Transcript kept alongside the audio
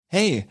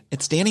Hey,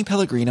 it's Danny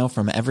Pellegrino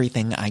from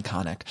Everything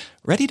Iconic.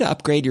 Ready to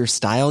upgrade your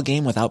style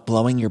game without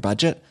blowing your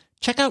budget?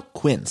 Check out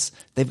Quince.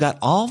 They've got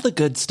all the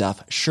good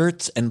stuff,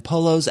 shirts and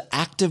polos,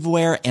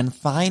 activewear, and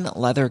fine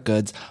leather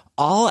goods,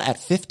 all at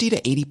 50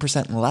 to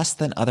 80% less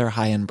than other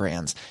high-end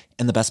brands.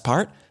 And the best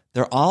part?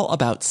 They're all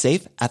about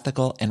safe,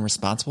 ethical, and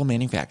responsible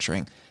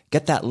manufacturing.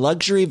 Get that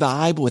luxury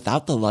vibe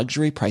without the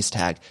luxury price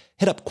tag.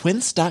 Hit up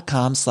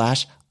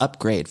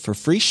quince.com/upgrade for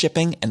free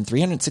shipping and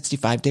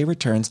 365-day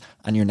returns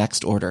on your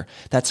next order.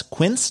 That's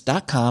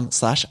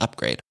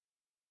quince.com/upgrade.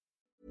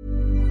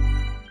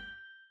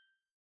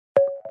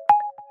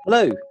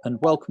 Hello, and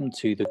welcome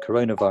to the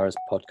Coronavirus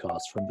Podcast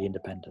from The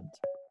Independent.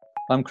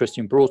 I'm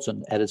Christian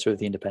Broughton, editor of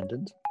The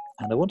Independent,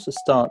 and I want to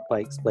start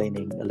by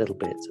explaining a little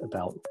bit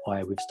about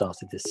why we've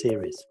started this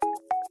series.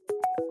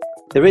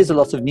 There is a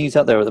lot of news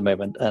out there at the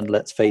moment, and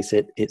let's face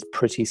it, it's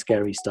pretty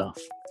scary stuff.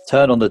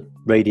 Turn on the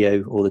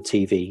radio or the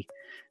TV,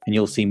 and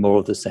you'll see more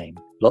of the same.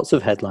 Lots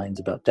of headlines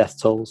about death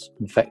tolls,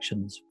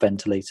 infections,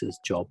 ventilators,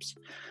 jobs,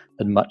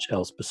 and much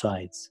else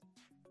besides.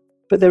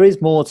 But there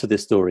is more to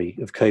this story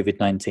of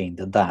COVID-19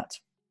 than that.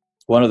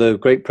 One of the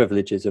great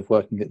privileges of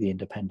working at The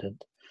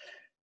Independent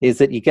is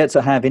that you get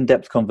to have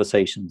in-depth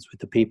conversations with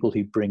the people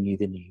who bring you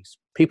the news.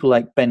 People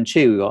like Ben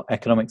Chu, our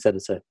economics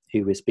editor,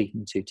 who we're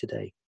speaking to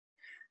today.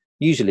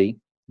 Usually,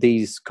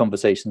 these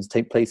conversations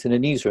take place in a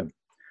newsroom.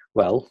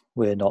 Well,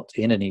 we're not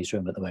in a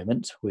newsroom at the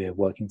moment. We're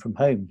working from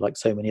home, like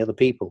so many other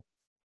people.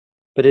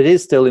 But it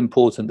is still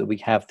important that we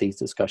have these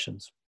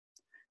discussions,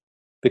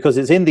 because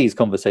it's in these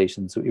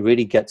conversations that we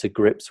really get to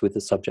grips with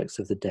the subjects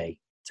of the day,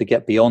 to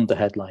get beyond the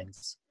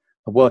headlines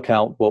and work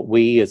out what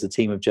we as a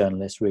team of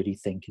journalists really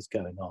think is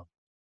going on.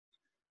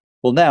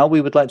 Well, now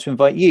we would like to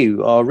invite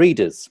you, our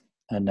readers,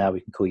 and now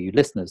we can call you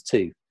listeners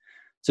too,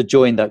 to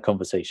join that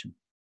conversation.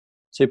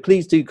 So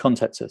please do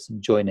contact us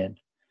and join in.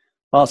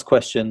 Ask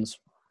questions,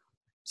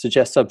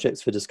 suggest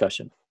subjects for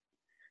discussion.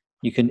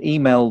 You can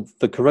email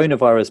the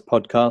Coronavirus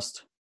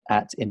Podcast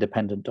at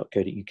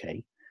independent.co.uk,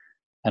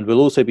 and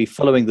we'll also be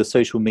following the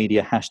social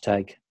media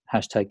hashtag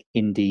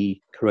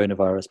Indie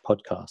Coronavirus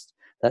Podcast.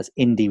 That's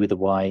Indie with a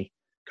Y,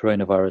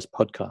 Coronavirus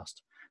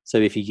Podcast. So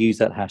if you use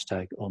that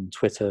hashtag on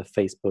Twitter,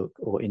 Facebook,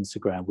 or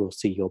Instagram, we'll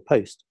see your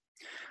post.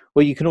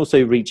 Or you can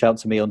also reach out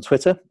to me on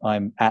Twitter.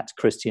 I'm at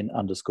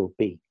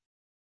Christian_B.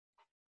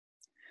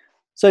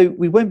 So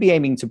we won't be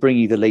aiming to bring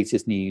you the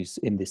latest news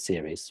in this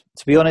series.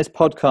 To be honest,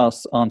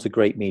 podcasts aren't a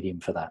great medium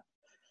for that.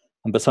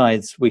 And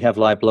besides, we have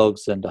live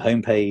blogs and a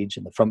homepage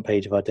and the front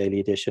page of our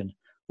daily edition,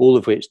 all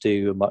of which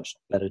do a much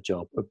better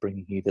job of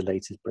bringing you the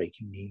latest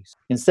breaking news.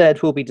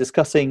 Instead, we'll be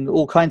discussing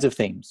all kinds of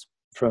themes,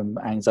 from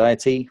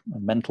anxiety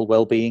and mental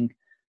well-being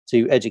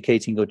to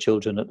educating your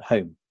children at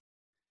home.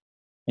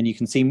 And you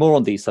can see more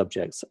on these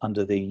subjects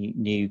under the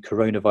new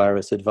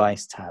Coronavirus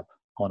Advice tab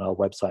on our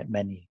website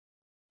menu.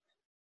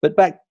 But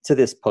back to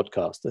this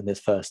podcast and this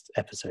first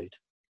episode.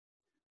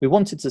 We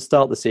wanted to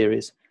start the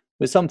series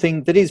with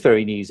something that is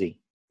very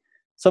newsy,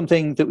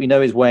 something that we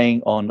know is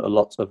weighing on a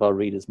lot of our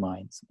readers'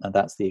 minds, and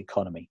that's the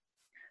economy.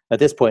 At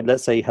this point,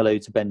 let's say hello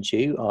to Ben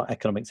Chu, our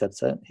economics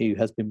editor, who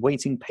has been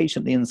waiting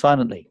patiently and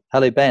silently.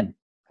 Hello, Ben.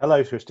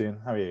 Hello,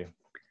 Christian. How are you?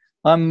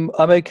 I'm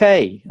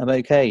okay. I'm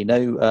okay.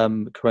 No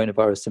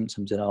coronavirus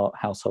symptoms in our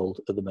household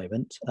at the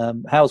moment.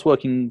 How's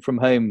working from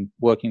home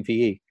working for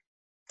you?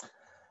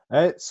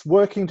 It's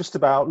working just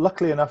about.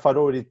 Luckily enough, I'd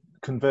already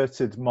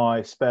converted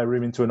my spare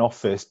room into an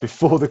office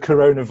before the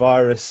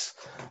coronavirus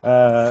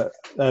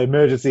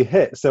emergency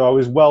hit. So I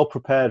was well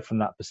prepared from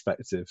that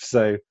perspective.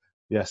 So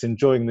yes,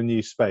 enjoying the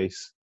new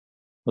space.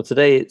 Well,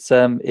 today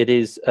it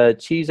is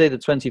Tuesday, the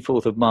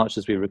 24th of March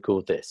as we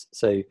record this.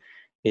 So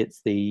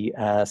it's the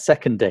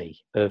second day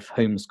of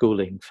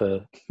homeschooling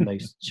for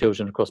most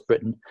children across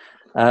Britain.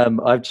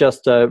 I've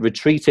just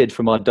retreated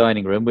from our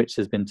dining room, which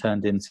has been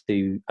turned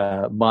into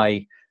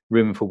my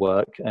room for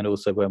work, and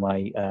also where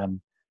my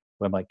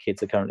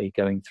kids are currently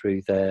going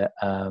through their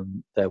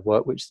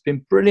work, which has been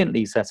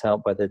brilliantly set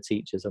out by their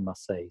teachers, I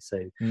must say.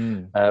 So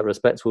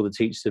respect to all the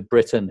teachers of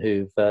Britain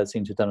who've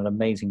seemed to have done an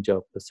amazing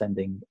job of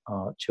sending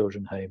our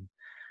children home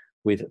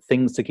with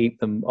things to keep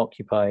them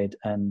occupied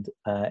and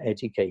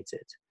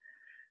educated.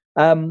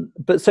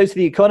 But so to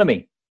the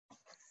economy.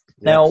 Yes.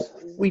 Now,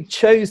 we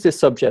chose this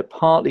subject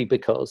partly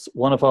because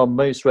one of our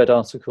most read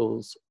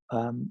articles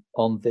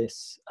on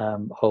this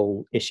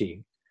whole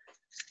issue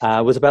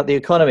was about the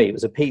economy. It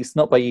was a piece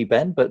not by you,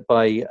 Ben, but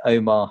by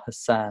Omar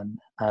Hassan,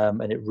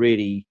 and it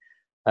really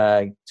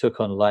took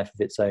on a life of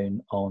its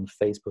own on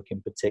Facebook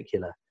in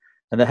particular.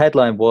 And the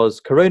headline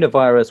was,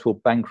 "Coronavirus will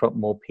bankrupt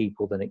more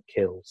people than it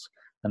kills,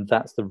 and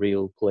that's the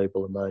real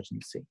global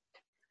emergency."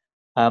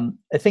 I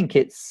think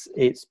it's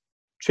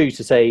true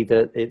to say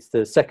that it's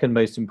the second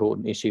most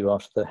important issue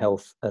after the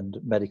health and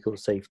medical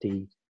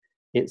safety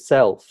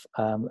itself,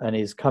 and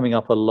is coming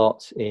up a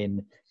lot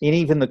in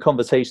even the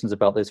conversations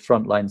about those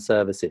frontline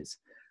services,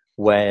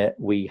 where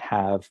we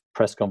have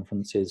press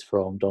conferences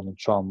from Donald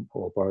Trump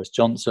or Boris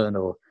Johnson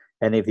or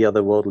any of the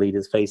other world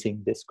leaders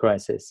facing this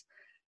crisis.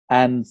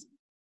 And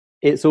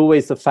it's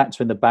always the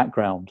factor in the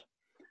background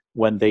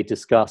when they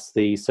discuss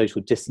the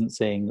social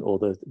distancing or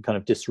the kind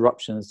of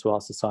disruptions to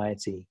our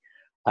society.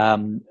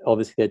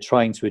 Obviously, they're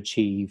trying to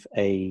achieve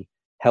a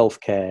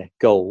healthcare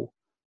goal,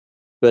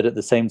 but at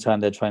the same time,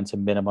 they're trying to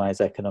minimize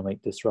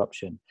economic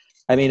disruption.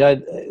 I mean,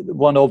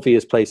 one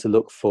obvious place to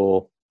look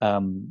for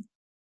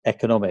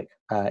economic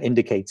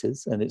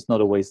indicators, and it's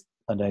not always,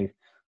 I know,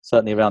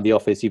 certainly around the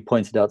office, you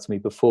pointed out to me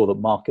before that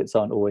markets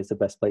aren't always the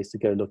best place to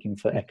go looking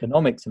for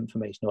economics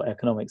information or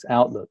economics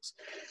outlooks.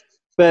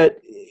 But,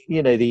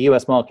 you know, the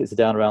US markets are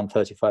down around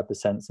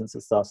 35% since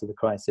the start of the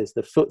crisis.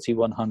 The FTSE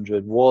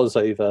 100 was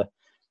over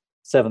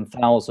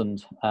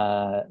 7,000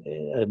 a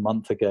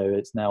month ago.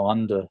 It's now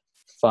under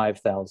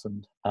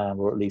 5,000,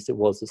 or at least it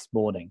was this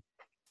morning.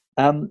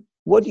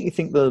 What do you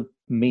think the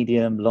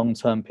medium,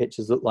 long-term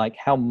pictures look like?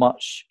 How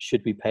much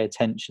should we pay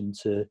attention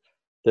to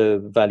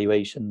the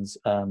valuations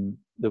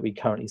that we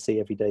currently see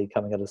every day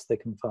coming at us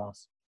thick and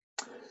fast?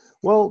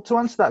 Well, to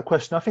answer that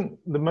question, I think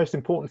the most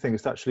important thing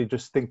is to actually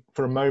just think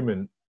for a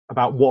moment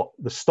about what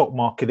the stock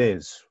market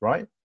is,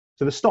 right?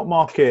 So the stock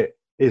market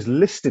is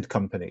listed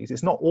companies.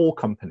 It's not all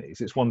companies.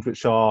 It's ones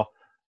which are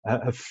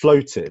have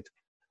floated.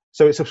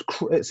 So it's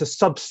a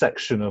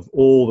subsection of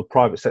all the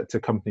private sector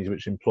companies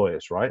which employ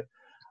us, right?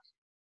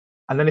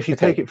 And then if you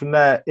take it from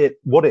there,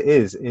 what it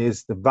is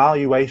the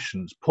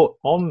valuations put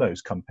on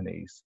those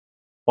companies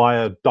by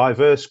a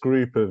diverse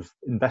group of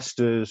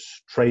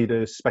investors,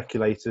 traders,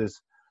 speculators.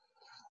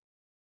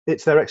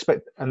 It's their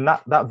and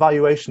that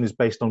valuation is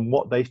based on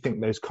what they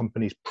think those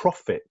companies'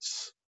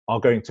 profits are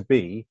going to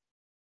be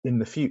in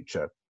the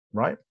future,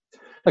 right?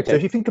 Okay. So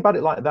if you think about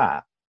it like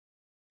that,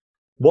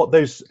 what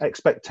those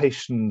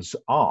expectations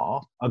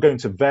are going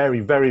to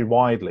vary very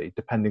widely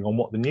depending on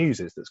what the news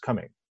is that's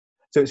coming.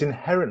 So it's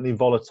inherently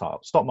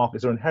volatile. Stock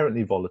markets are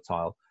inherently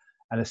volatile,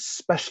 and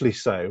especially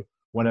so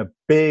when a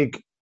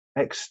big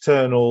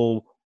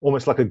external,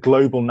 almost like a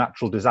global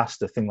natural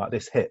disaster thing like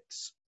this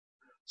hits.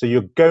 So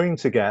you're going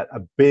to get a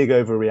big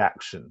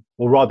overreaction,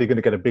 or rather you're going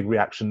to get a big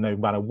reaction no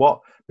matter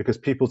what, because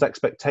people's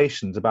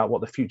expectations about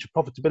what the future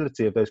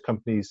profitability of those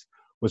companies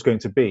was going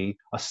to be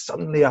are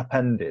suddenly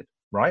upended,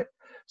 right?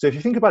 So if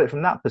you think about it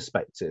from that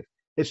perspective,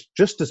 it's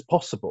just as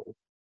possible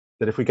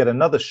that if we get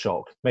another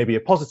shock, maybe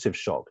a positive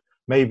shock,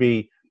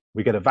 maybe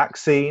we get a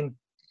vaccine,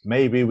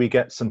 maybe we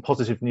get some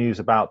positive news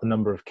about the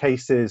number of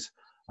cases,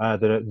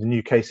 the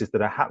new cases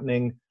that are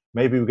happening,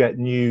 maybe we get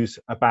news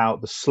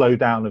about the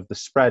slowdown of the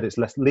spread, it's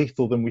less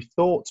lethal than we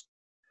thought.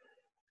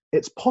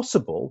 It's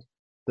possible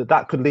that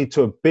that could lead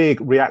to a big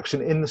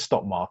reaction in the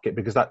stock market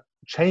because that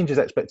changes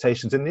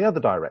expectations in the other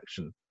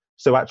direction.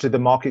 So actually the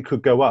market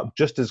could go up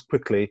just as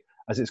quickly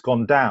as it's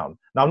gone down.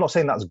 Now, I'm not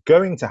saying that's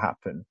going to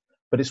happen,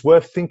 but it's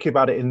worth thinking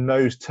about it in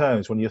those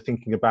terms when you're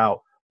thinking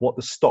about what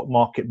the stock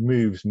market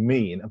moves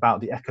mean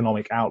about the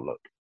economic outlook.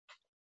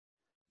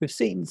 We've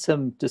seen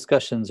some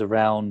discussions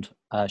around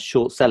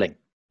short selling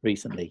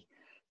recently.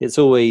 It's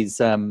always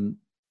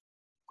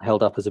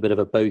held up as a bit of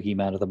a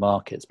bogeyman of the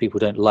markets. People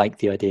don't like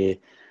the idea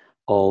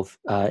of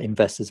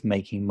investors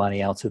making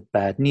money out of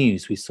bad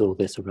news. We saw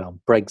this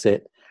around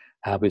Brexit.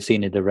 We've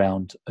seen it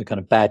around kind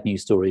of bad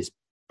news stories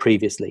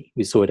previously.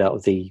 We saw it out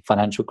of the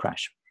financial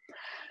crash.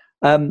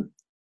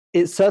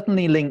 It's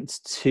certainly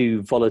linked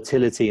to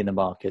volatility in the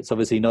markets.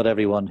 Obviously, not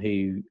everyone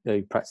who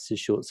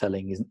practices short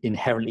selling is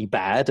inherently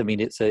bad. I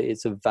mean, it's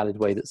a valid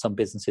way that some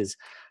businesses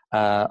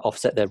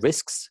offset their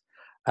risks.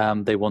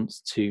 They want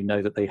to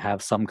know that they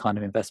have some kind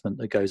of investment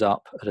that goes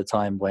up at a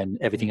time when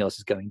everything else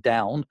is going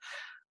down.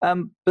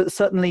 But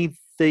certainly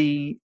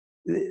the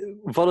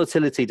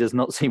volatility does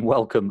not seem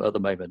welcome at the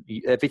moment.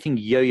 Everything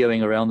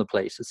yo-yoing around the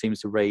place, it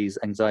seems to raise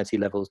anxiety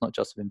levels, not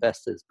just of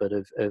investors, but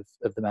of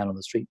the man on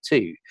the street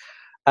too.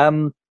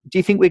 Do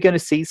you think we're going to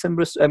see some,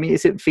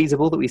 is it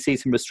feasible that we see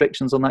some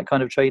restrictions on that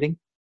kind of trading?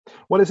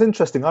 Well, it's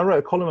interesting. I wrote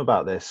a column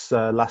about this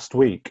last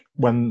week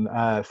when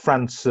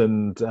France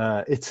and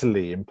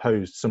Italy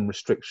imposed some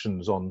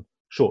restrictions on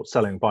short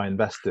selling by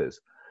investors.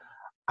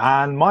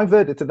 And my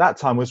verdict at that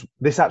time was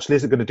this actually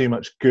isn't going to do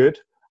much good.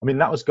 I mean,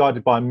 that was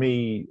guided by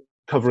me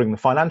covering the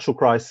financial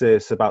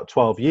crisis about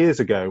 12 years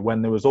ago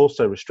when there was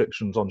also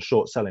restrictions on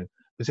short selling,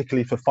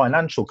 particularly for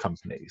financial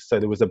companies. So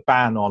there was a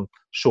ban on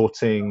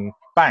shorting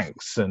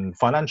banks and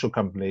financial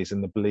companies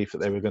in the belief that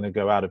they were going to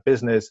go out of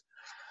business.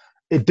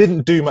 It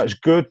didn't do much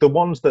good. The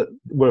ones that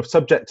were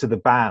subject to the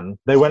ban,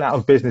 they went out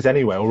of business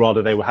anyway, or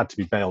rather they had to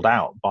be bailed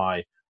out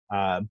by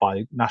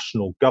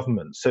national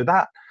governments. So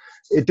that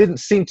it didn't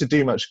seem to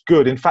do much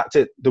good. In fact,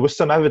 there was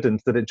some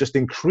evidence that it just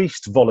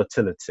increased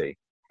volatility,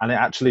 and it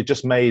actually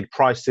just made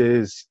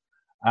prices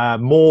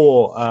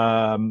more,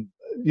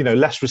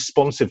 less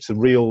responsive to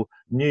real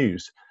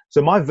news.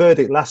 So my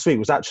verdict last week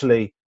was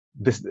actually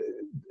this: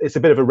 it's a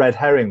bit of a red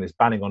herring, this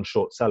banning on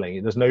short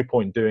selling. There's no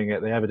point doing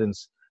it. The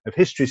evidence of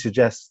history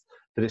suggests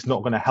that it's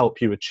not going to help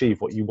you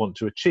achieve what you want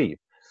to achieve.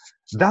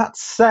 That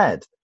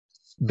said,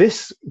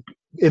 this,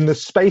 in the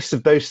space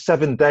of those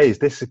 7 days,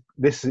 this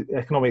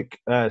economic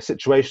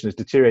situation has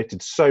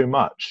deteriorated so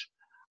much,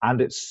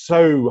 and it's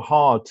so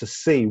hard to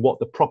see what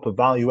the proper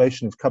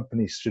valuation of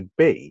companies should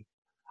be.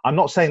 I'm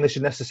not saying they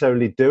should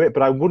necessarily do it,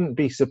 but I wouldn't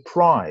be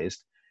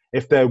surprised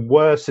if there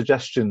were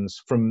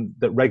suggestions from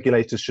that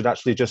regulators should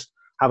actually just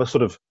have a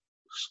sort of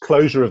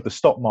closure of the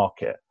stock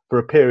market for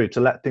a period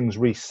to let things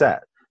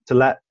reset, to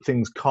let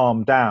things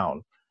calm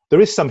down.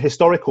 There is some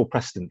historical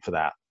precedent for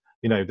that.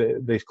 You know,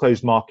 they've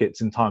closed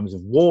markets in times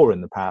of war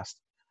in the past.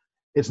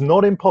 It's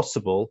not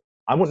impossible.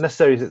 I wouldn't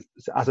necessarily,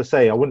 as I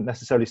say, I wouldn't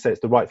necessarily say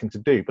it's the right thing to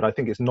do, but I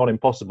think it's not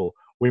impossible.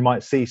 We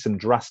might see some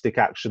drastic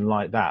action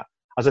like that.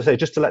 As I say,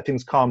 just to let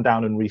things calm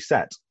down and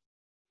reset.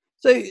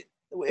 So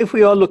if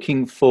we are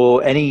looking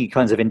for any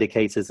kinds of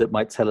indicators that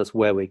might tell us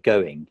where we're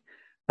going,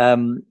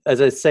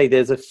 as I say,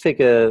 there's a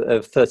figure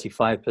of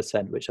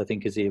 35%, which I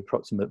think is the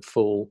approximate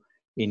fall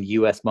in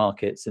US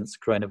markets since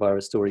the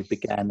coronavirus story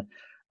began.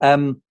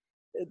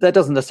 That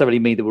doesn't necessarily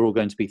mean that we're all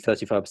going to be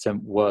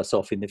 35% worse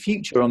off in the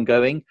future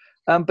ongoing,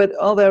 but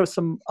are there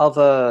some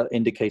other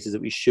indicators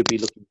that we should be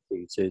looking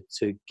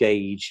to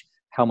gauge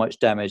how much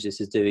damage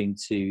this is doing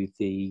to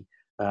the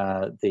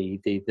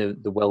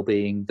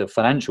well-being, the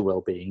financial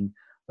well-being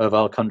of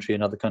our country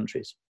and other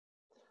countries?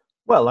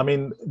 Well, I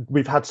mean,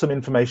 we've had some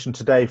information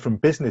today from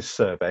business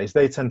surveys.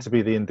 They tend to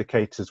be the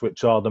indicators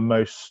which are the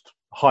most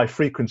high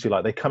frequency,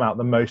 like they come out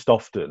the most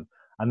often,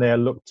 and they are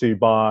looked to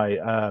by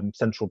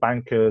central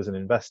bankers and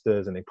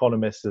investors and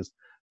economists as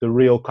the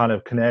real kind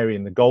of canary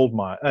in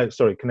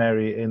the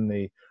canary in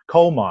the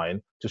coal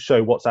mine to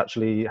show what's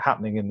actually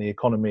happening in the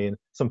economy and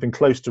something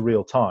close to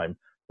real time.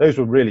 Those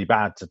were really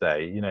bad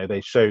today. You know,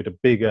 they showed a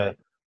bigger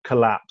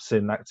collapse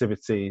in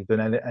activity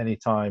than any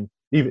time,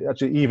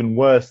 even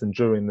worse than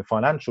during the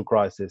financial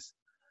crisis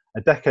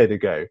a decade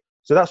ago.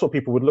 So that's what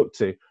people would look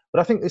to.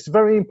 But I think it's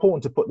very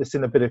important to put this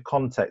in a bit of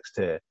context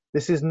here.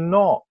 This is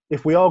not,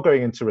 if we are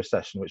going into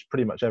recession, which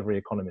pretty much every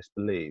economist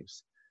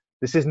believes,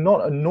 this is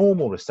not a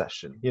normal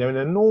recession. You know, in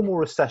a normal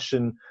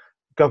recession,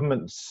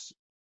 governments,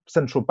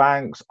 central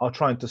banks are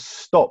trying to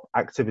stop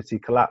activity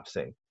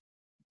collapsing.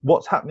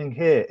 What's happening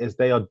here is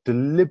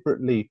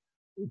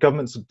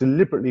governments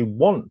deliberately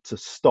want to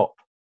stop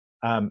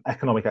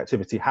economic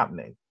activity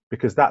happening,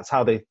 because that's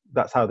how they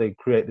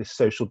create this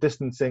social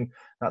distancing.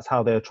 That's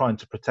how they're trying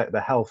to protect the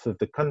health of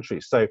the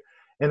country. So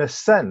in a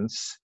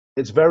sense,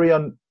 it's very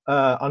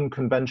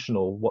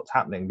unconventional what's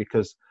happening,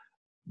 because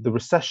the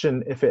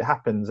recession, if it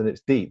happens and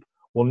it's deep,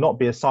 will not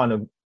be a sign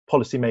of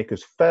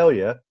policymakers'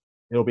 failure.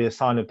 It'll be a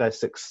sign of their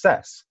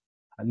success,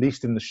 at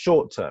least in the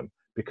short term,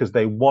 because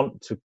they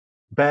want to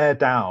bear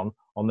down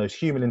on those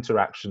human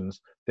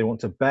interactions. They want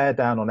to bear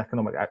down on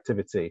economic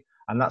activity.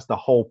 And that's the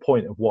whole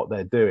point of what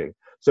they're doing.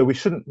 So we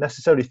shouldn't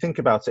necessarily think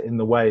about it in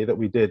the way that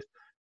we did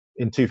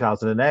in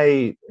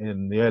 2008,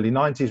 in the early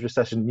 90s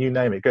recession, you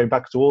name it, going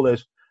back to all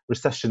those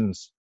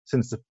recessions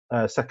since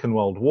the Second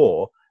World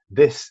War.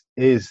 This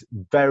is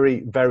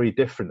very, very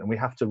different. And we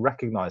have to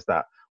recognize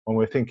that when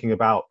we're thinking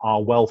about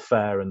our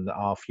welfare and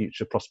our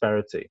future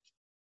prosperity.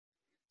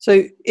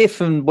 So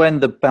if and when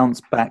the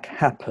bounce back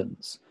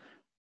happens,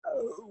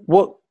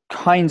 what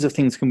kinds of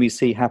things can we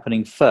see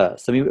happening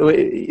first? I mean,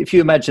 if you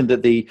imagine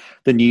that the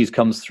news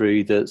comes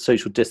through that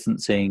social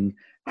distancing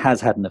has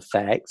had an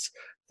effect,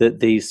 that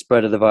the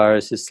spread of the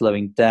virus is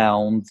slowing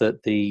down,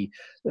 that the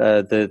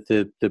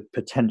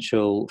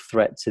potential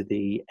threat to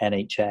the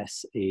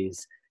NHS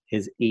is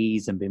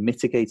eased and been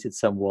mitigated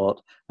somewhat,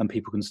 and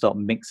people can start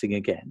mixing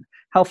again.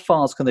 How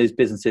fast can those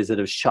businesses that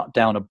have shut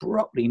down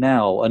abruptly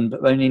now, and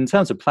in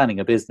terms of planning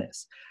a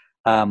business,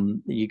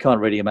 you can't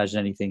really imagine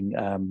anything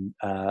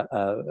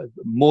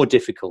more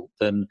difficult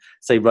than,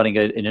 say, running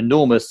an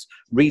enormous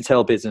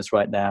retail business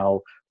right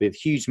now with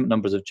huge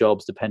numbers of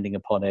jobs depending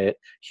upon it,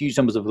 huge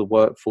numbers of the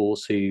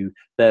workforce who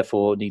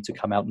therefore need to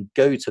come out and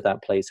go to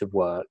that place of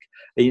work.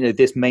 You know,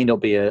 this may not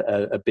be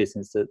a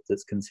business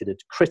that's considered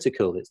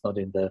critical. It's not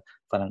in the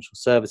financial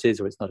services,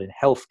 or it's not in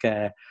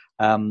healthcare.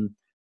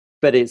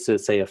 But it's,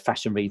 say, a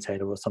fashion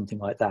retailer or something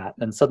like that.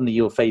 And suddenly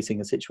you're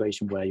facing a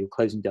situation where you're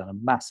closing down a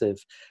massive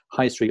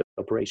high street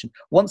operation.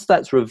 Once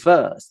that's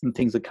reversed and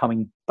things are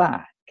coming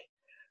back,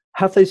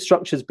 have those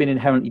structures been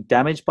inherently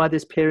damaged by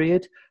this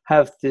period?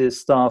 Have the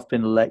staff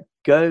been let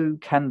go?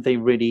 Can they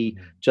really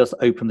just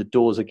open the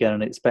doors again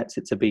and expect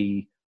it to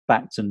be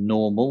back to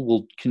normal?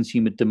 Will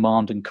consumer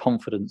demand and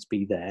confidence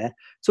be there?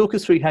 Talk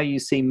us through how you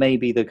see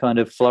maybe the kind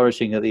of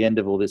flourishing at the end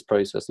of all this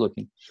process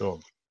looking.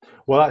 Sure.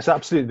 Well, that's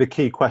absolutely the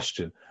key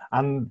question.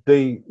 And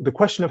the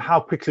question of how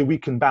quickly we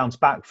can bounce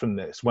back from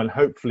this when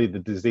hopefully the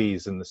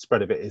disease and the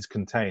spread of it is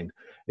contained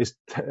is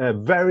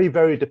very,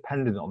 very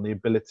dependent on the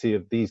ability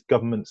of these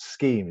government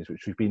schemes,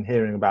 which we've been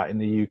hearing about in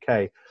the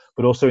UK,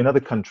 but also in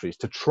other countries,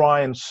 to try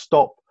and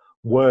stop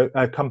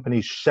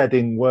companies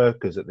shedding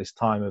workers at this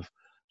time of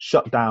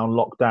shutdown,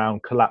 lockdown,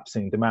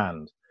 collapsing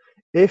demand.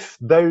 If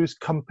those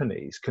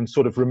companies can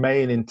sort of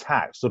remain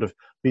intact, sort of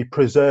be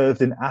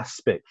preserved in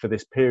aspect for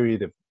this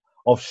period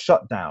of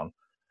shutdown,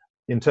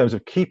 in terms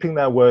of keeping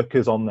their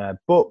workers on their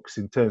books,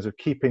 in terms of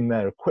keeping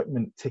their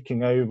equipment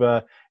ticking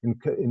over,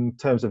 in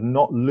terms of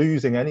not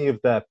losing any of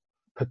their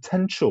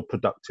potential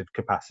productive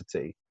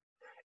capacity,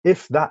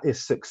 if that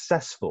is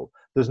successful,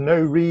 there's no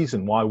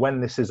reason why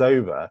when this is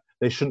over,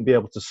 they shouldn't be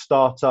able to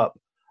start up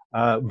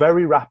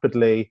very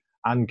rapidly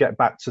and get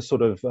back to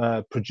sort of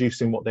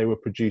producing what they were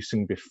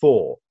producing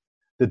before.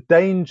 The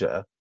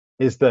danger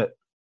is that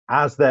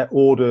as their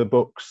order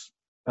books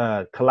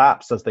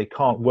collapse, as they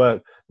can't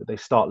work, that they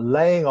start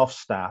laying off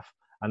staff,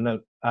 and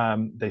then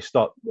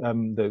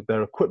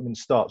their equipment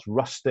starts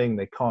rusting,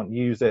 they can't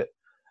use it,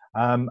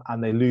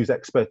 and they lose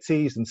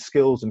expertise and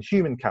skills and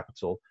human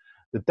capital.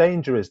 The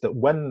danger is that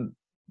when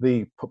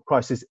the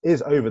crisis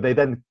is over, they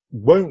then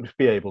won't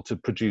be able to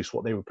produce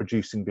what they were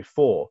producing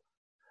before.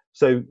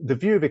 So the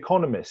view of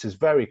economists is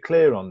very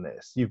clear on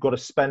this. You've got to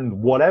spend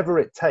whatever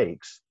it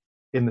takes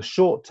in the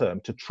short term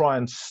to try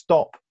and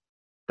stop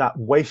that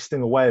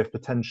wasting away of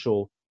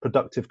potential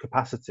productive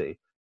capacity,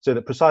 so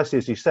that, precisely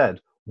as you said,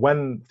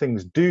 when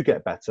things do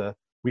get better,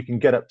 we can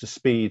get up to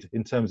speed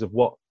in terms of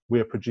what we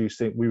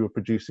were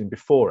producing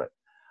before it.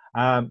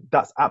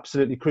 That's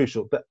absolutely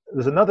crucial. But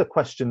there's another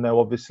question, though,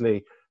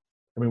 obviously.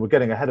 I mean, we're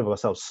getting ahead of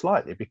ourselves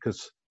slightly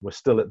because we're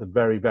still at the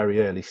very,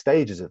 very early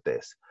stages of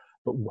this.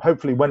 But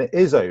hopefully when it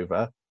is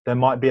over, there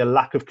might be a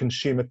lack of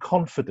consumer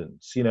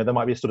confidence. You know, there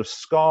might be a sort of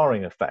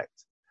scarring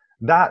effect.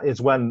 That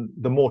is when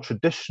the more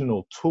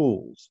traditional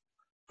tools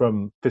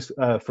from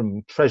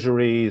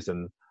treasuries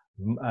and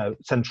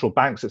central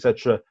banks,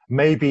 etc.,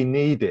 may be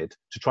needed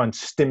to try and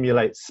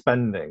stimulate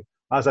spending.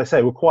 As I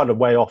say, we're quite a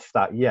way off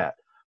that yet.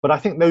 But I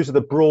think those are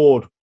the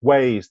broad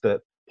ways that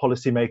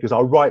policymakers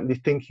are rightly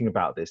thinking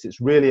about this. It's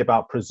really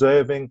about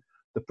preserving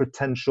the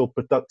potential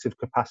productive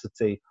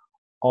capacity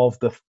of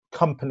the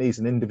companies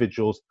and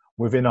individuals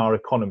within our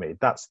economy.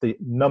 That's the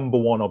number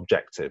one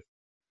objective.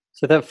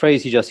 So that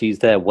phrase you just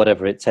used there,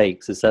 whatever it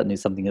takes, is certainly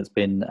something that's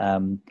been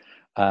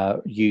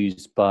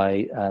used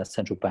by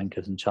central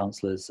bankers and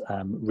chancellors.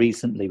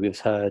 Recently, we've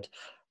heard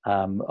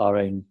our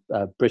own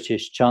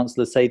British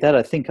chancellor say that.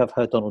 I think I've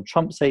heard Donald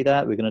Trump say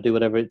that. We're going to do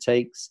whatever it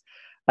takes.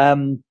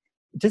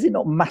 Does it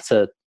not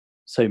matter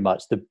so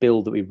much, the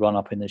bill that we run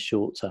up in the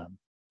short term?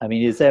 I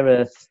mean,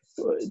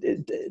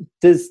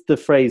 does the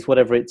phrase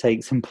whatever it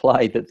takes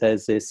imply that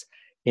there's this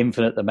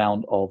infinite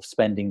amount of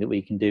spending that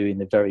we can do in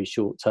the very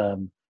short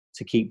term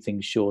to keep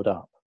things shored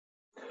up?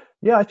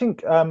 Yeah, I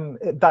think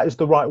that is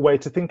the right way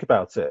to think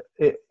about it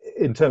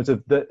in terms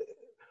of the.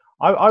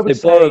 I would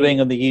say borrowing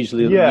and the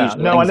usual I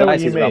know what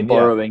you mean. About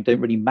borrowing don't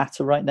really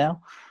matter right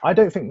now. I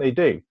don't think they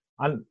do.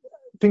 And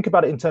think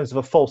about it in terms of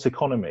a false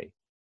economy.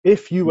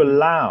 If you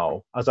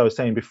allow, as I was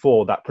saying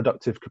before, that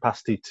productive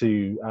capacity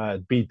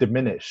to be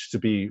diminished, to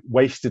be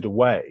wasted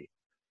away,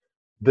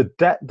 the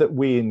debt that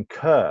we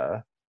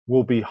incur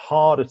will be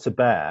harder to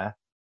bear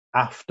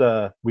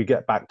after we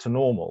get back to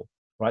normal,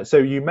 right? So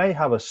you may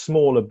have a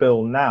smaller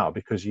bill now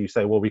because you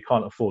say, well, we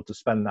can't afford to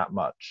spend that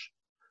much.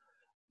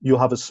 You'll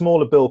have a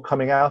smaller bill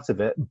coming out of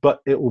it, but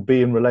it will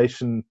be in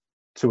relation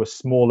to a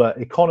smaller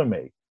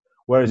economy.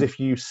 Whereas if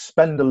you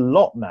spend a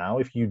lot now,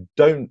 if you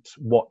don't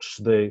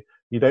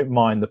you don't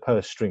mind the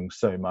purse strings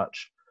so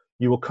much,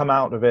 you will come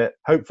out of it,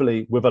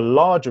 hopefully, with a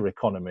larger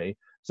economy.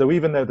 So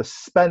even though the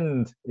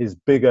spend is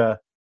bigger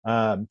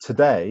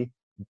today,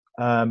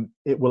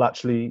 it will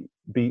actually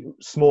be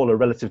smaller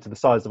relative to the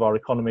size of our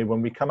economy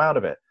when we come out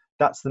of it.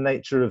 That's the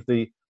nature of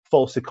the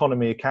false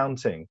economy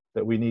accounting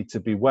that we need to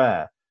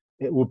beware.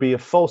 It will be a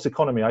false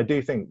economy, I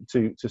do think,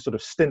 to sort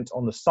of stint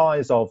on the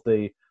size of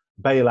the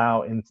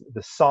bailout and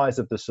the size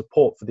of the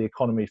support for the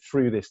economy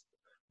through this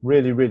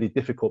really, really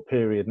difficult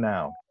period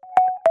now.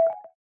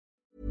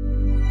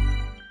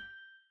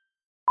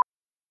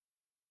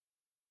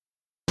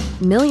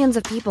 Millions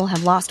of people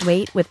have lost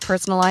weight with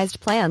personalized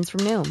plans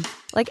from Noom.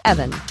 Like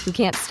Evan, who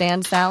can't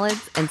stand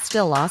salads and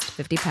still lost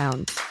 50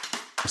 pounds.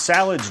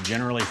 Salads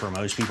generally for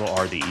most people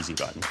are the easy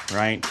button,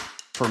 right?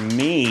 For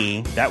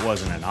me, that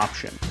wasn't an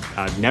option.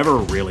 I never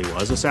really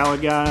was a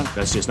salad guy.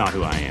 That's just not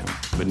who I am.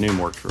 But Noom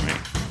worked for me.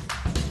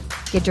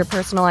 Get your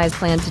personalized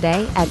plan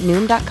today at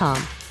Noom.com.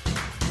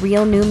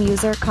 Real Noom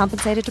user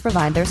compensated to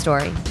provide their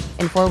story.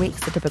 In 4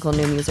 weeks, the typical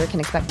Noom user can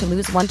expect to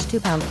lose 1 to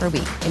 2 pounds per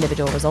week.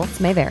 Individual results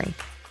may vary.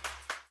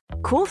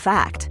 Cool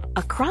fact,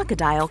 a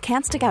crocodile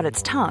can't stick out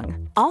its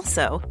tongue.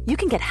 Also, you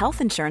can get health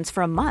insurance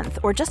for a month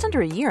or just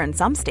under a year in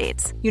some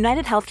states.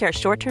 United Healthcare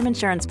short-term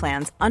insurance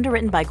plans,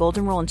 underwritten by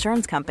Golden Rule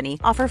Insurance Company,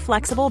 offer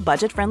flexible,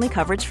 budget-friendly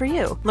coverage for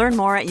you. Learn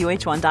more at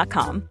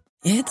UH1.com.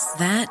 It's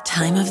that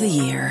time of the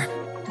year.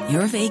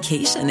 Your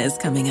vacation is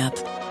coming up.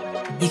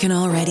 You can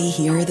already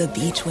hear the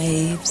beach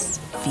waves,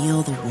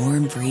 feel the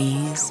warm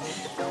breeze,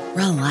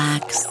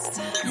 relax,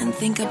 and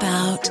think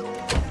about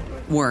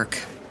work.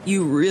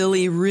 You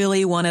really,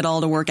 really want it all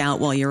to work out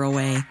while you're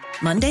away.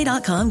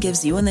 Monday.com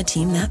gives you and the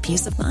team that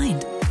peace of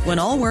mind. When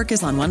all work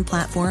is on one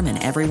platform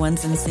and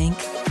everyone's in sync,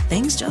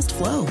 things just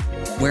flow.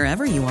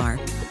 Wherever you are,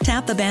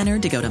 tap the banner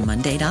to go to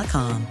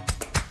Monday.com.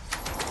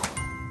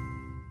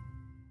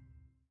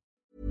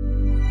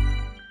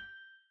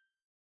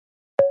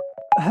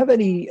 Have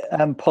any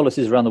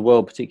policies around the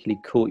world particularly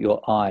caught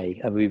your eye?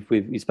 And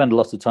we spent a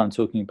lot of time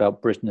talking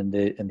about Britain and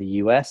the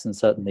US, and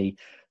certainly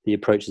the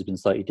approach has been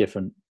slightly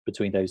different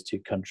between those two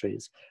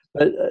countries.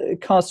 But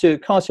cast your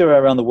eye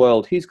around the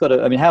world. Who's got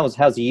I mean, how's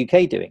the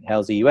UK doing?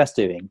 How's the US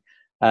doing?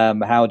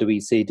 How do we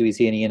see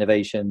any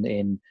innovation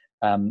in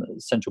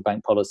central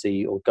bank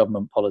policy or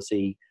government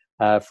policy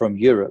from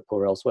Europe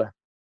or elsewhere?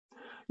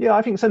 Yeah,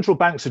 I think central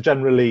banks are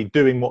generally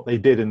doing what they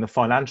did in the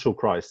financial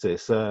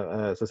crisis,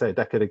 as I say, a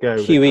decade ago.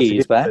 QE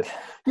is back.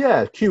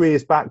 Yeah, QE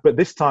is back, but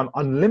this time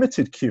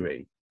unlimited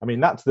QE. I mean,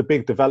 that's the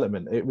big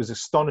development. It was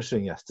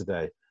astonishing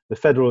yesterday. The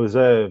Federal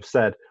Reserve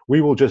said,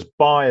 we will just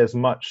buy as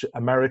much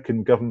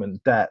American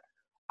government debt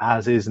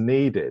as is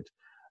needed.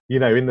 You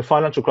know, in the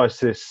financial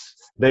crisis,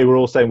 they were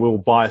all saying we'll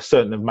buy a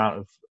certain amount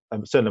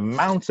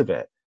of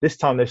it. This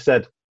time they've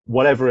said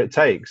whatever it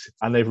takes,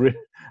 and they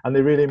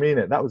really mean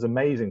it. That was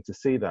amazing to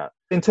see that.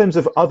 In terms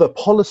of other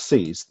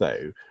policies,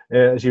 though,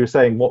 as you were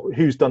saying,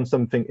 who's done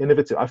something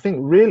innovative? I think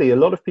really a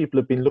lot of people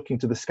have been looking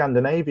to the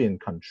Scandinavian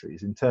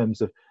countries in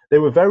terms of they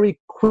were very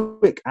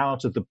quick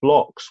out of the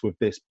blocks with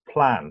this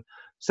plan,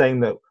 saying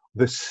that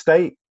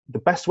the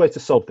best way to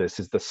solve this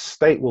is the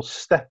state will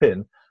step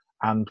in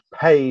and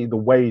pay the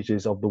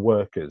wages of the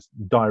workers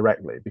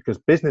directly, because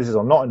businesses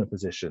are not in a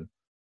position.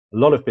 A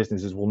lot of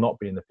businesses will not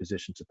be in a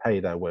position to pay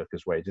their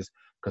workers' wages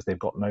because they've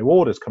got no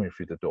orders coming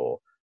through the door.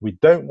 We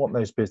don't want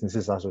those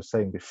businesses, as I was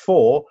saying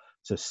before,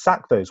 to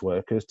sack those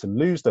workers, to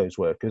lose those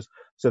workers.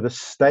 So the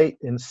state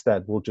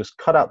instead will just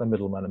cut out the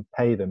middleman and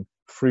pay them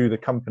through the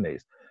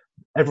companies.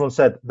 Everyone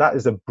said, that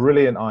is a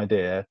brilliant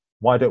idea.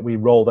 Why don't we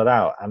roll that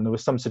out? And there were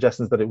some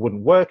suggestions that it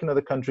wouldn't work in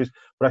other countries,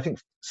 but I think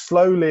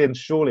slowly and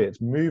surely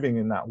it's moving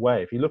in that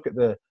way. If you look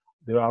at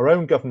our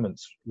own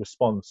government's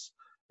response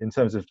in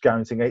terms of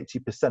guaranteeing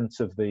 80%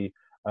 of the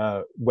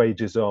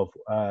wages of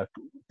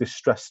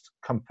distressed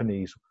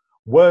companies'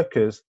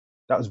 workers,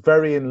 that was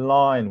very in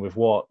line with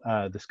what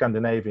the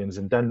Scandinavians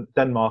and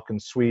Denmark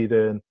and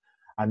Sweden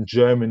and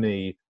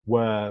Germany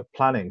were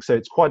planning. So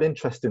it's quite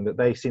interesting that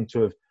they seem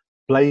to have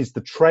blazed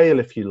the trail,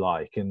 if you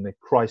like, in the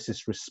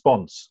crisis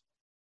response.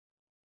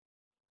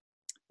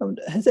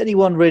 Has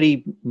anyone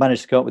really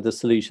managed to come up with a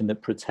solution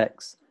that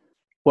protects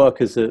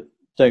workers that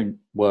don't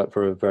work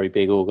for a very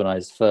big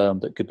organized firm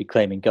that could be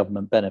claiming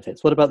government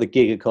benefits? What about the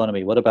gig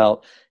economy? What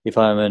about if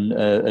I'm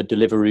a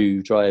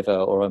Deliveroo driver,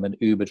 or I'm an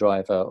Uber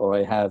driver, or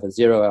I have a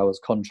 0 hours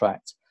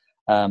contract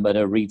at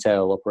a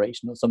retail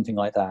operation or something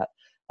like that?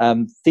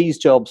 These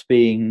jobs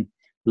being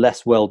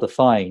less well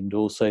defined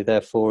also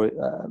therefore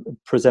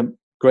present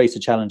greater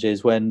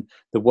challenges when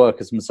the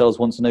workers themselves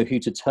want to know who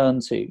to turn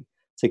to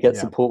get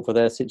support for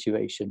their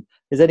situation.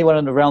 Is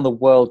anyone around the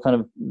world kind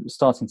of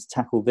starting to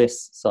tackle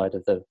this side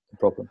of the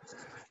problem?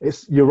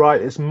 You're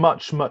right. It's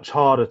much, much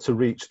harder to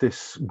reach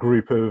this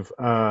group of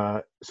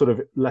sort of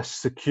less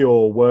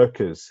secure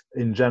workers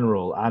in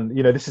general. And,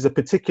 you know, this is a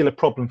particular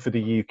problem for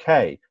the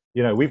UK.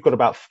 You know, we've got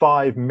about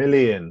 5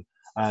 million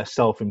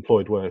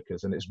self-employed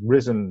workers, and it's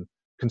risen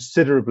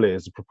considerably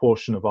as a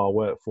proportion of our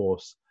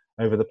workforce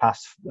over the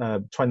past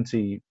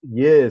 20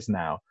 years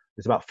now.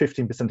 It's about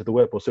 15% of the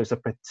workforce. So it's a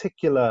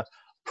particular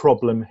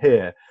problem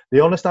here. The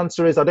honest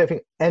answer is I don't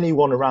think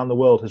anyone around the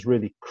world has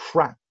really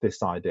cracked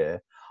this idea.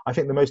 I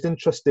think the most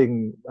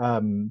interesting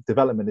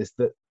development is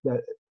that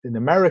in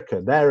America,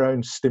 their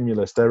own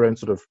stimulus, their own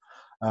sort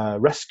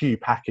of rescue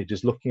package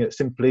is looking at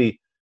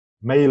simply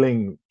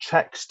mailing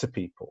checks to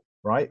people,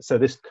 right? So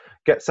this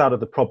gets out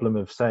of the problem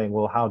of saying,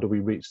 well, how do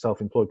we reach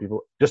self-employed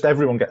people? Just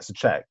everyone gets a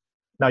check.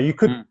 Now, you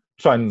could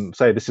try and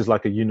say this is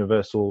like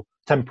a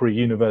temporary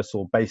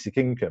universal basic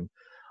income.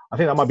 I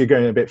think that might be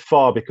going a bit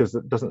far, because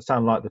it doesn't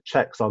sound like the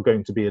checks are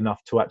going to be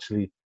enough to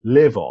actually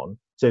live on.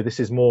 So this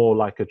is more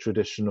like a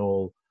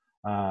traditional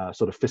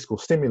sort of fiscal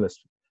stimulus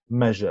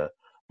measure.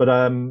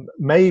 But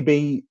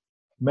maybe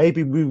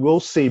we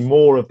will see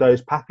more of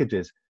those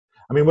packages.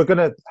 I mean, we're going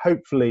to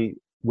hopefully,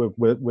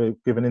 we're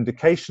given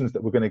indications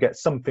that we're going to get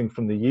something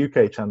from the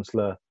UK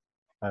Chancellor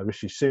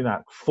Rishi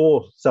Sunak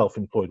for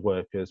self-employed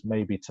workers,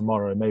 maybe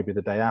tomorrow, maybe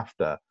the day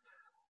after.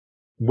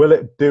 Will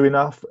it do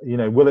enough? You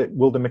know,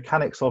 will the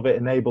mechanics of it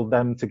enable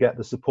them to get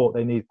the support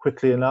they need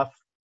quickly enough?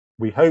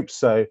 We hope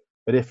so,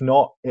 but if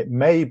not, it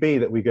may be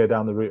that we go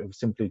down the route of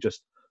simply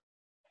just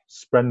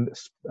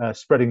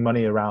spreading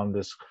money around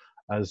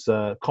as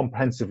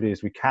comprehensively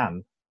as we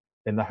can,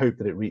 in the hope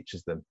that it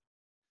reaches them.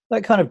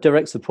 That kind of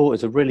direct support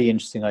is a really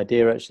interesting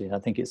idea, actually. And I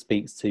think it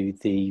speaks to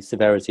the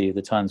severity of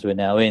the times we're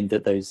now in,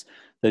 that those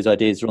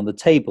ideas are on the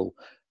table.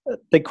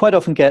 They quite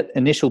often get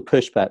initial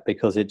pushback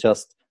because it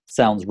just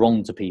sounds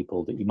wrong to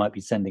people that you might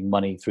be sending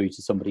money through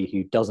to somebody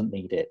who doesn't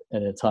need it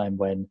at a time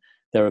when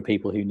there are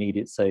people who need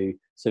it so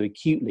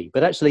acutely.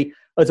 But actually,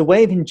 as a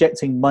way of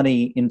injecting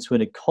money into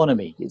an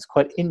economy, it's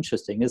quite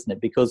interesting, isn't it?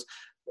 Because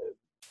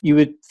you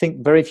would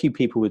think very few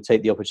people would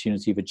take the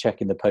opportunity of a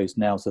check in the post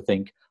now to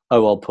think,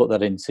 oh, I'll put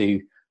that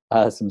into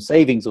some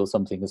savings or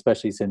something,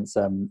 especially since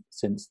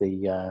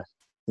the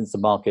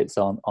markets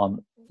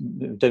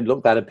don't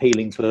look that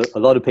appealing to a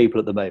lot of people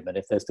at the moment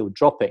if they're still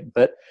dropping.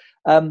 But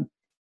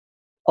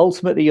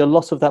ultimately, a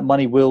lot of that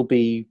money will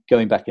be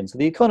going back into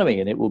the economy,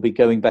 and it will be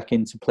going back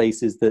into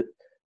places that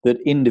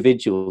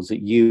individuals,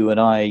 that you and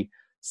I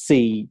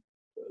see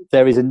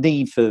there is a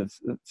need for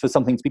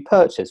something to be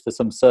purchased, for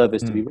some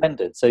service to be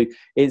rendered. So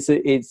it's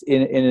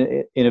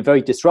in a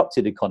very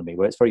disrupted economy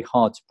where it's very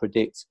hard to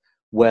predict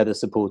where the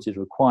support is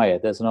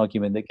required. There's an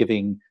argument that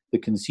giving the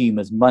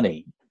consumer's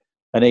money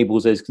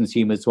enables those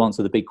consumers to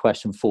answer the big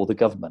question for the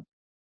government.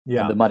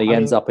 Yeah, and the money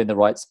ends up in the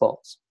right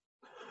spots.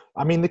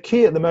 I mean, the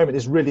key at the moment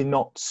is really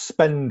not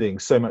spending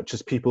so much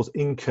as people's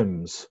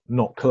incomes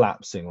not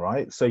collapsing,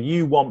 right? So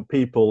you want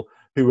people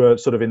who are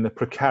sort of in the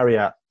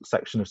precariat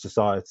section of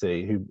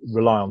society, who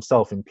rely on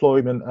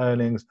self-employment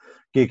earnings,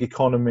 gig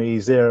economy,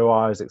 zero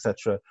hours,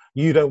 etc.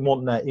 You don't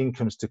want their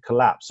incomes to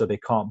collapse so they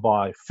can't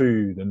buy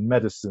food and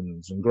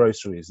medicines and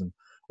groceries and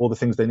all the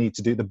things they need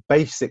to do, the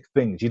basic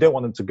things. You don't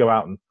want them to go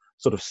out and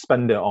sort of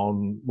spend it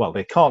on, well,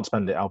 they can't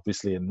spend it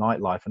obviously in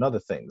nightlife and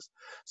other things.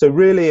 So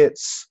really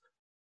it's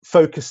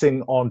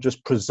focusing on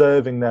just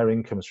preserving their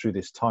incomes through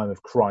this time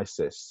of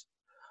crisis.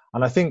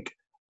 And I think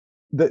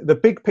the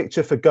big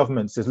picture for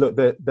governments is, look,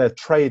 there are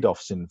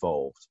trade-offs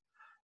involved.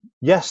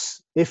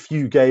 Yes, if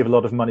you gave a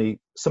lot of money,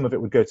 some of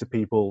it would go to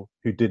people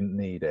who didn't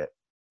need it.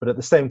 But at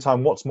the same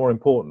time, what's more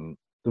important,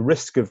 the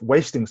risk of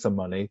wasting some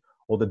money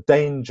or the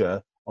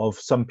danger of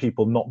some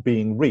people not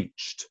being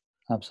reached?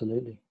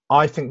 Absolutely.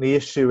 I think the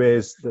issue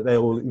is that they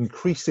will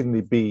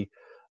increasingly be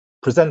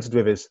presented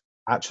with is,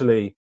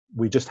 actually,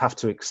 we just have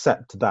to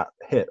accept that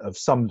hit of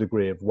some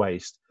degree of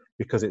waste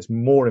because it's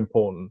more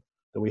important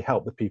that we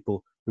help the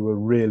people who are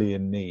really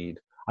in need.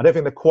 I don't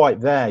think they're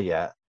quite there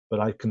yet, but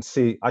I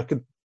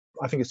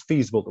think it's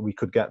feasible that we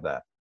could get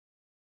there.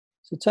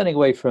 So turning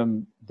away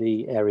from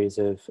the areas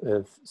of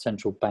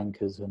central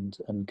bankers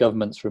and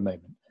governments for a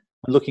moment,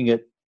 and looking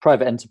at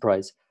private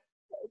enterprise,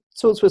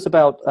 talk to us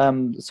about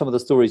some of the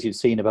stories you've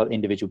seen about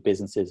individual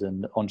businesses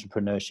and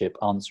entrepreneurship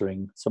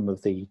answering some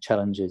of the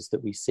challenges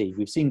that we see.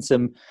 We've seen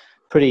some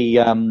pretty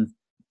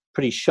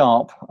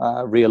sharp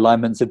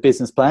realignments of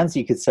business plans,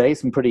 you could say,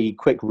 some pretty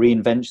quick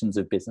reinventions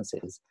of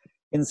businesses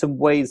in some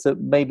ways that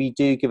maybe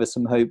do give us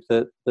some hope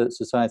that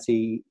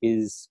society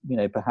is,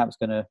 perhaps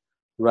going to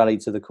rally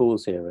to the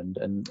cause here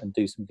and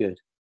do some good.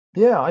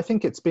 Yeah, I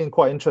think it's been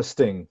quite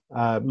interesting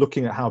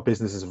looking at how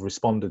businesses have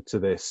responded to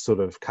this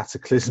sort of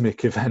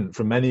cataclysmic event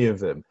from many of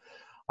them.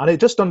 And it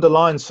just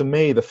underlines for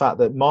me the fact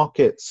that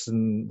markets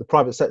and the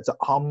private sector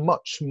are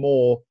much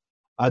more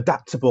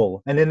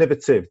adaptable and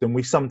innovative than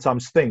we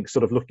sometimes think,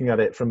 sort of looking at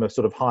it from a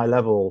sort of high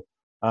level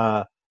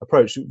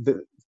approach.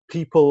 The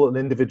people and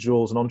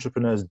individuals and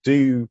entrepreneurs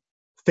do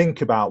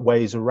think about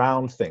ways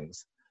around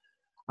things.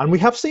 And we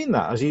have seen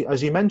that,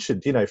 as you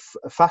mentioned,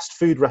 fast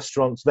food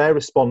restaurants, their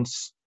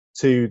response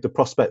to the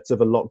prospects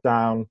of a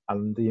lockdown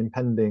and the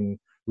impending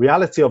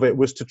reality of it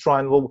was to try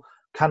and, well,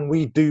 can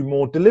we do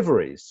more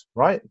deliveries,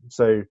 right?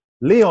 So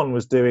Leon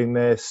was doing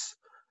this,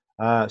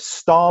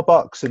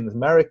 Starbucks in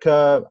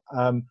America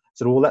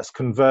said, well, let's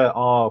convert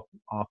our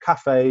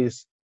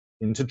cafes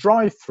into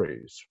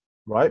drive-throughs,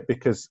 right?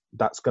 Because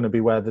that's going to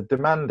be where the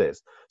demand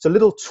is. So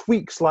little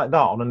tweaks like that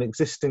on an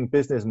existing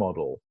business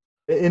model.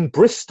 In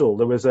Bristol,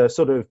 there was a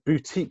sort of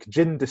boutique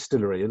gin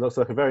distillery. It looks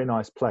like a very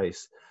nice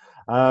place.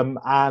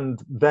 And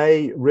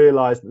they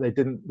realized that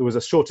there was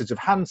a shortage of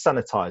hand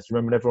sanitizer.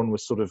 Remember, everyone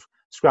was sort of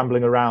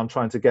scrambling around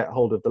trying to get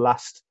hold of the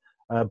last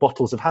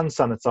bottles of hand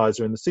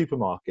sanitizer in the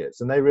supermarkets.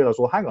 And they realized,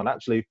 well, hang on,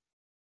 actually,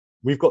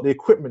 we've got the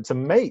equipment to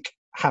make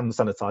hand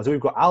sanitizer. We've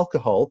got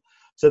alcohol.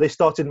 So they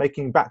started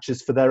making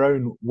batches for their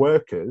own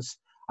workers.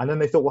 And then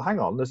they thought, well, hang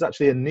on, there's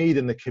actually a need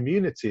in the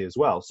community as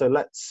well. So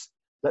let's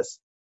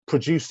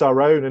produce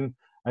our own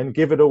and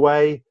give it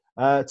away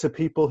to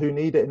people who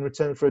need it in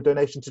return for a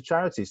donation to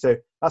charity. So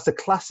that's a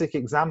classic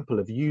example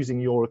of using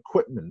your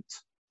equipment,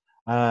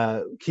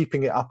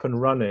 keeping it up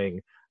and running,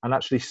 and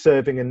actually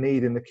serving a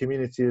need in the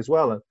community as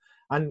well.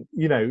 And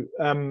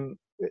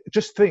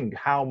just think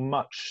how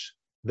much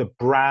the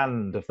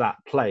brand of that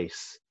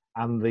place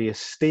and the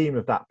esteem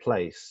of that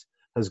place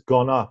has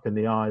gone up in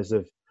the eyes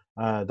of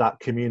that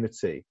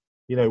community.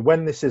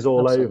 When this is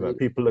all Absolutely. over,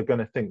 people are going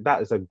to think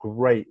that is a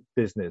great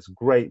business,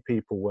 great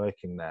people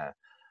working there.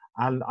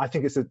 And I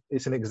think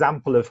it's an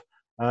example of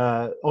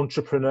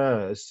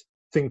entrepreneurs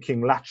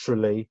thinking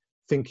laterally,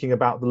 thinking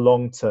about the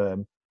long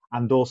term,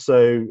 and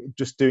also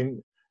just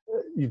doing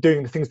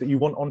the things that you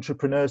want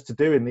entrepreneurs to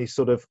do in these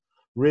sort of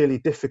really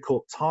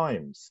difficult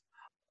times.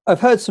 I've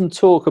heard some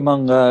talk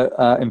among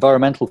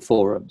environmental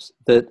forums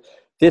that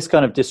this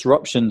kind of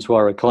disruption to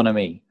our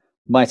economy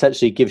might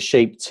actually give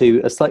shape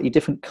to a slightly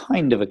different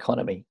kind of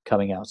economy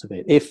coming out of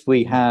it. If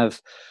we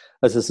have,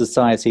 as a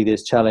society,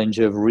 this challenge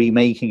of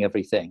remaking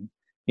everything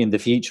in the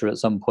future at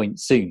some point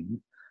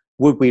soon,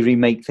 would we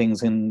remake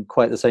things in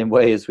quite the same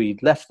way as we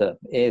left them?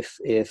 If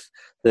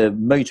the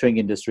motoring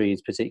industry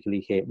is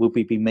particularly hit, would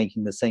we be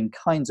making the same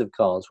kinds of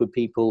cars? Would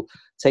people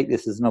take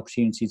this as an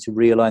opportunity to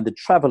realign the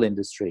travel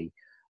industry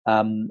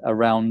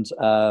around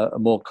a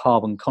more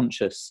carbon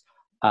conscious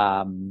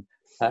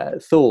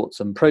thoughts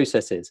and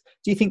processes?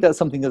 Do you think that's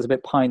something that's a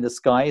bit pie in the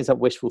sky? Is that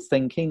wishful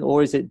thinking,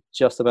 or is it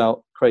just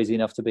about crazy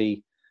enough to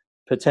be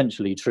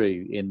potentially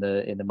true in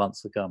the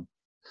months to come?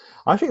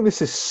 I think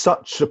this is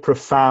such a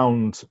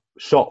profound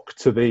shock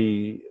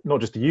to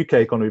not just the UK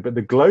economy, but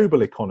the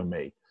global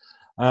economy.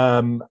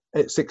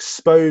 It's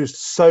exposed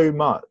so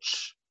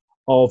much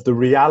of the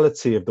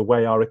reality of the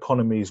way our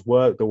economies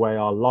work, the way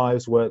our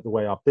lives work, the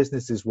way our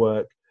businesses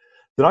work,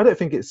 then I don't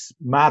think it's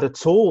mad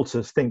at all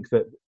to think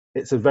that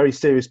it's a very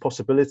serious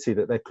possibility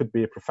that there could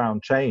be a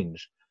profound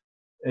change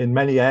in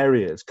many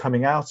areas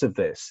coming out of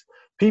this.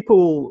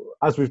 People,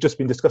 as we've just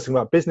been discussing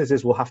about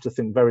businesses, will have to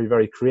think very,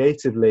 very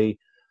creatively.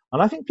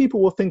 And I think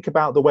people will think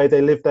about the way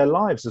they live their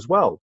lives as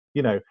well.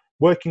 You know,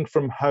 working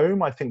from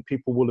home, I think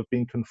people will have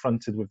been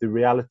confronted with the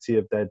reality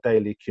of their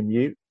daily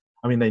commute.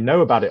 I mean, they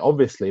know about it,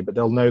 obviously, but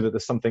they'll know that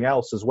there's something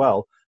else as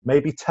well.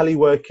 Maybe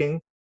teleworking,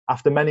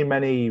 after many,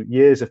 many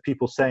years of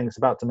people saying it's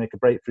about to make a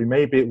breakthrough,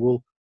 maybe it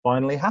will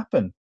finally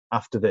happen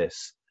after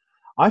this.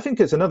 I think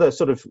it's another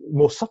sort of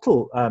more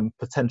subtle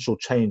potential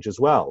change as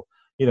well.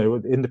 You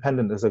know,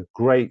 Independent is a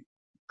great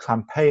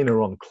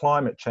campaigner on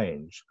climate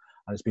change,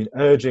 and it's been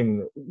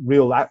urging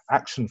real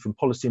action from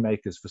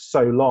policymakers for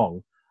so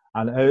long,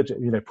 and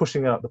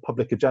pushing out the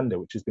public agenda,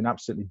 which has been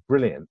absolutely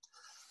brilliant.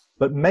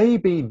 But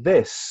maybe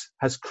this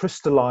has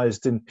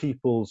crystallized in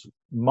people's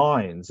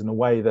minds in a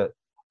way that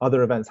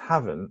other events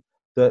haven't,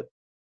 that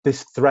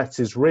this threat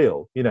is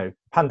real. You know,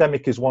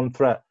 pandemic is one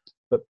threat,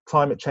 but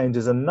climate change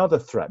is another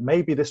threat.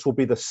 Maybe this will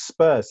be the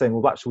spur saying,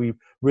 well, actually, we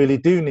really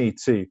do need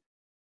to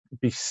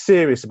be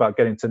serious about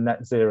getting to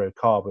net zero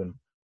carbon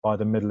by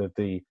the middle of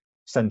the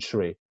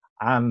century.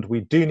 And we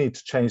do need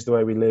to change the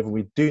way we live. And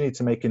we do need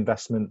to make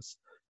investments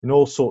in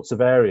all sorts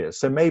of areas.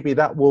 So maybe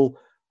that will,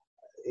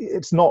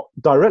 it's not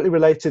directly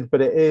related, but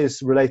it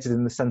is related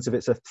in the sense of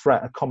it's a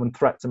threat, a common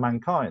threat to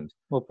mankind.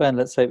 Well, Ben,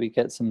 let's hope we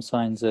get some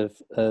signs of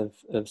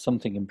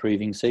something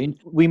improving soon.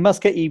 We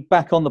must get you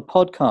back on the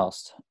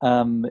podcast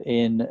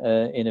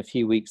in a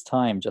few weeks'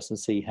 time, just to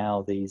see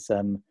how these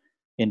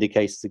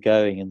indicators are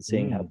going and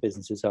seeing how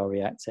businesses are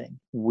reacting.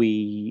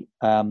 We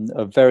are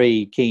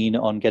very keen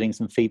on getting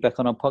some feedback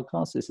on our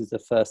podcast. This is the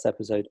first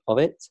episode of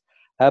it.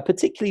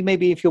 Particularly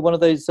maybe if you're one of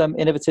those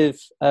innovative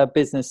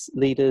business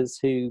leaders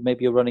who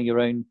maybe you're running your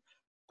own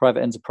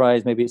private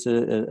enterprise, maybe it's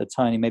a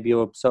tiny, maybe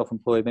you're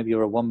self-employed, maybe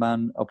you're a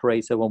one-man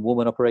operator,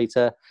 one-woman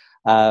operator,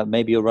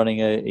 maybe you're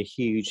running a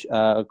huge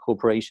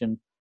corporation.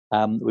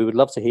 We would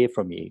love to hear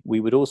from you.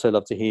 We would also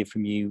love to hear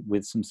from you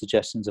with some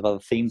suggestions of other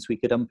themes we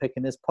could unpick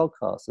in this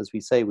podcast. As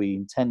we say, we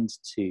intend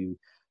to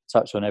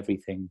touch on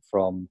everything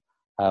from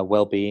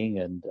well-being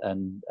and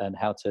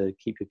how to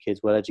keep your kids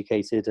well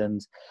educated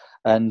and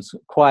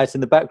quiet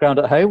in the background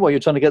at home while you're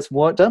trying to get some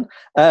work done,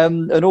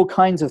 and all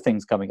kinds of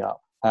things coming up.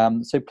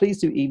 So please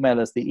do email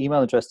us. The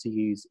email address to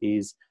use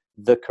is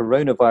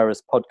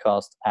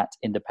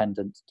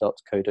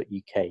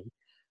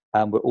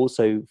thecoronaviruspodcast@independent.co.uk. We're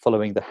also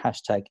following the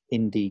hashtag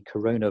Indie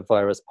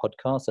Coronavirus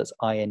Podcast. That's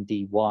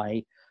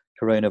INDY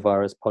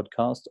Coronavirus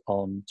Podcast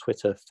on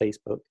Twitter,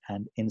 Facebook,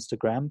 and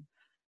Instagram.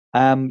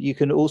 You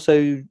can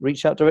also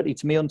reach out directly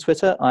to me on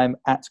Twitter. I'm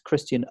at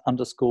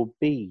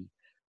Christian_B.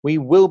 We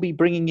will be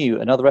bringing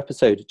you another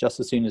episode just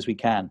as soon as we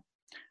can.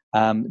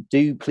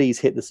 Do please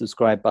hit the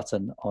subscribe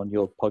button on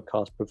your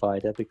podcast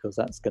provider, because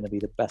that's going to be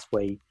the best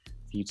way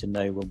for you to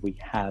know when we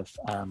have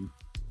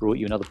brought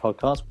you another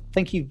podcast.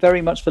 Thank you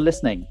very much for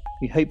listening.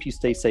 We hope you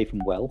stay safe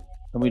and well,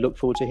 and we look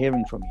forward to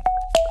hearing from you.